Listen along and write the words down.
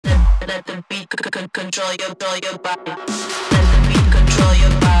let the beat control your body. Let the beat control your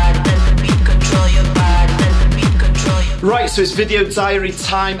body. Let the beat control your body. Let the beat control your body. Right, so it's video diary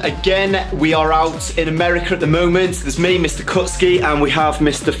time again. We are out in America at the moment. There's me, Mr. Kutski, and we have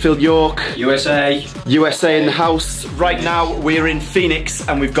Mr. Phil York. USA in the house. Right now we're in Phoenix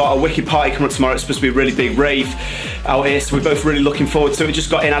and we've got a wicked party coming up tomorrow. It's supposed to be a really big rave out here, so we're both really looking forward to it. We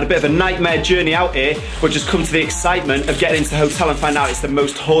just got in, had a bit of a nightmare journey out here, but just come to the excitement of getting into the hotel and find out it's the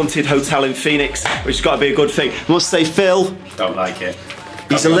most haunted hotel in Phoenix, which has got to be a good thing. I must say, Phil, don't like it.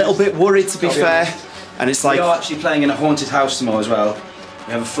 He's a little bit worried, to be fair. And it's like, we are actually playing in a haunted house tomorrow as well.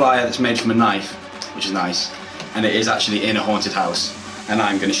 We have a flyer that's made from a knife, which is nice, and it is actually in a haunted house. And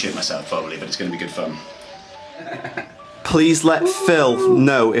I'm going to shoot myself probably, but it's going to be good fun. Please let Phil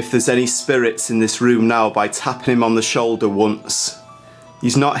know if there's any spirits in this room now by tapping him on the shoulder once.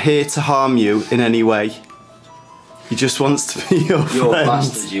 He's not here to harm you in any way. He just wants to be your friend. You're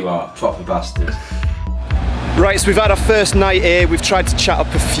bastards, you are. Proper bastards. Right, so we've had our first night here. We've tried to chat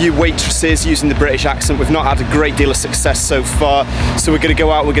up a few waitresses using the British accent. We've not had a great deal of success so far. So we're going to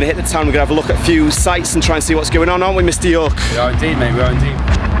go out, we're going to hit the town, we're going to have a look at a few sights and try and see what's going on, aren't we, Mr. York? We are indeed, mate, we are indeed.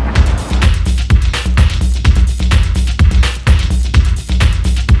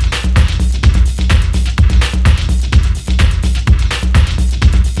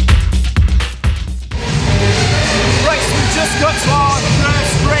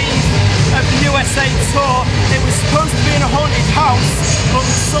 Tour. It was supposed to be in a haunted house, but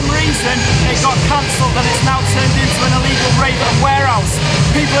for some reason it got cancelled and it's now turned into an illegal rave at a warehouse.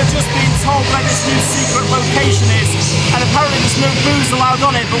 People are just being told where this new secret location is, and apparently there's no booze allowed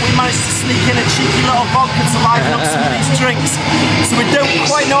on it, but we managed to sneak in a cheeky little vodka to liven up some of these drinks. So we don't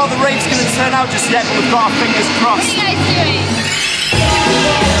quite know how the rave's going to turn out just yet, but we've got our fingers crossed. What are you guys doing?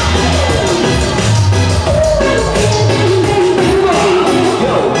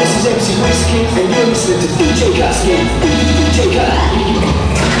 This is MC Whiskey, and you're listening to DJ Kutski. DJ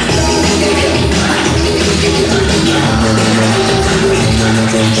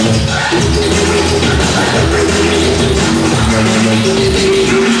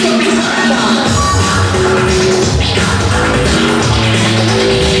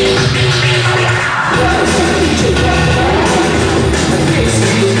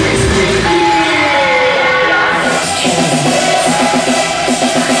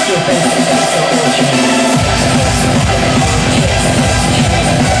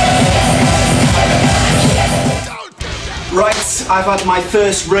Right, I've had my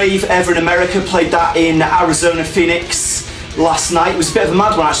first rave ever in America, played that in Arizona, Phoenix last night. It was a bit of a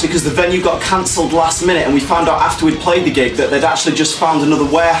mad one actually because the venue got cancelled last minute and we found out after we'd played the gig that they'd actually just found another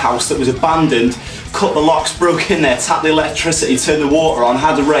warehouse that was abandoned, cut the locks, broke in there, tapped the electricity, turned the water on,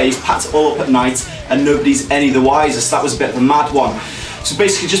 had a rave, packed it all up at night, and nobody's any the wiser, so that was a bit of a mad one. So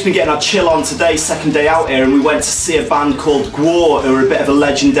basically just been getting our chill on today, second day out here, and we went to see a band called Gwar, who are a bit of a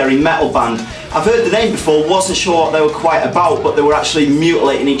legendary metal band. I've heard the name before, wasn't sure what they were quite about, but they were actually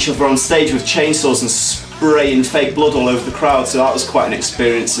mutilating each other on stage with chainsaws and spraying fake blood all over the crowd, so that was quite an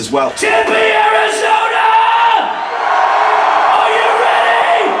experience as well. Tempe, Arizona! Are you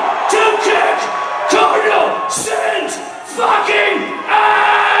ready to kick Cardinal Sin's fucking ass?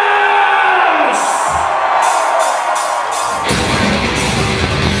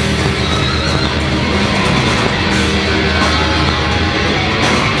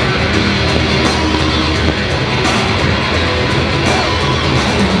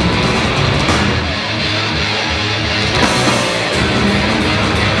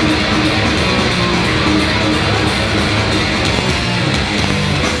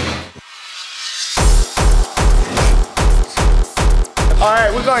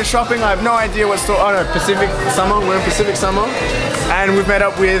 Alright, we're going shopping. I have no idea what store. Oh no, Pacific Summer. We're in Pacific Summer. And we've met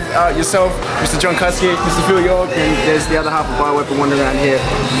up with yourself, Mr. John Kutski, Mr. Phil York, and there's the other half of Bioweapon Wonderland here.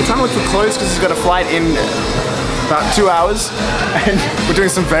 The time we're close because he's got a flight in about 2 hours. And we're doing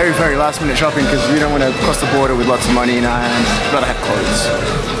some very, very last minute shopping because we don't want to cross the border with lots of money in our hands. We've got to have clothes.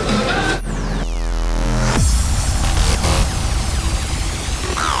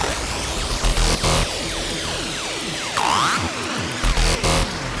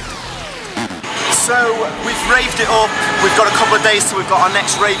 So we've raved it up, we've got a couple of days till we've got our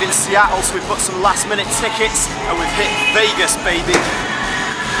next rave in Seattle, so we've got some last minute tickets and we've hit Vegas, baby.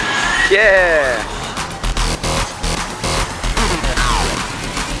 Yeah!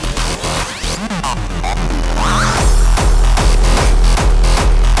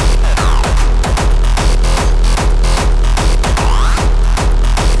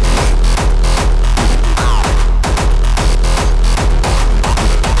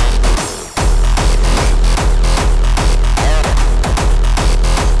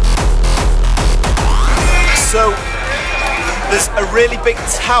 There's a really big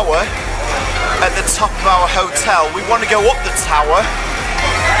tower at the top of our hotel. We want to go up the tower.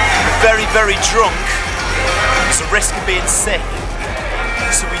 We're very, very drunk. There's a risk of being sick.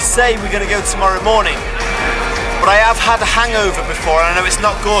 So we say we're going to go tomorrow morning. But I have had a hangover before, and I know it's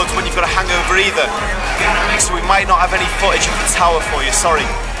not good when you've got a hangover either. So we might not have any footage of the tower for you, sorry.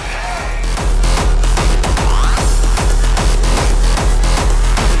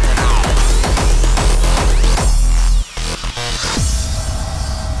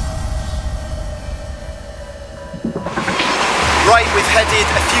 Right, we've headed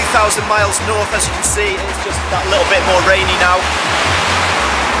a few thousand miles north, as you can see. It's just that little bit more rainy now.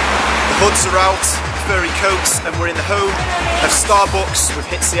 The hoods are out, furry coats, and we're in the home of Starbucks. We've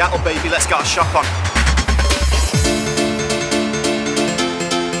hit Seattle, baby. Let's get our shop on.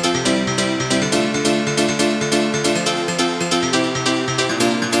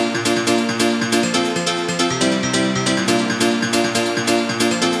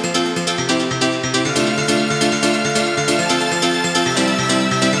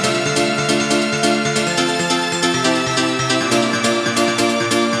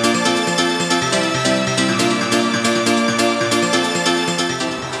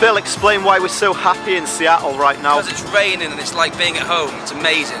 Phil, explain why we're so happy in Seattle right now. Because it's raining and it's like being at home. It's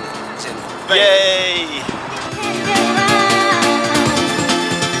amazing. It's in. Yay!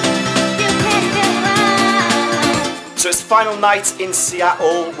 So it's the final night in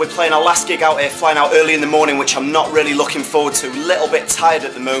Seattle. We're playing our last gig out here, flying out early in the morning, which I'm not really looking forward to. A little bit tired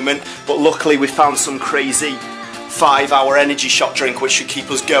at the moment, but luckily we found some crazy 5-hour energy shot drink which should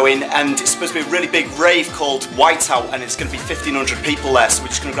keep us going, and it's supposed to be a really big rave called Whiteout, and it's going to be 1,500 people there, so we're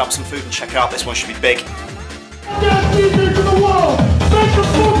just going to grab some food and check it out. This one should be big. Get music to the wall! Make some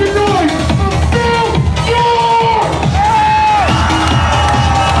fucking noise! And feel your...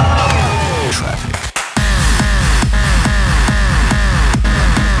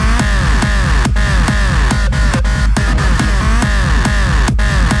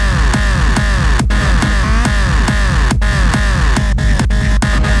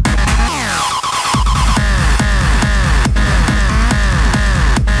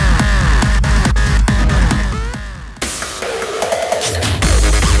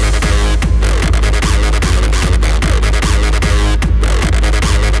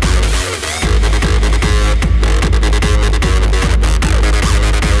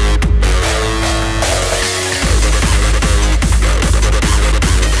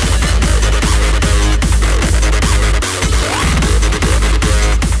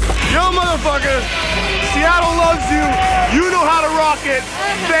 Seattle loves you. You know how to rock it.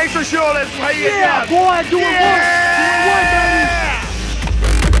 Thanks for showing us. Yeah, boy, do it once. Do it once, baby.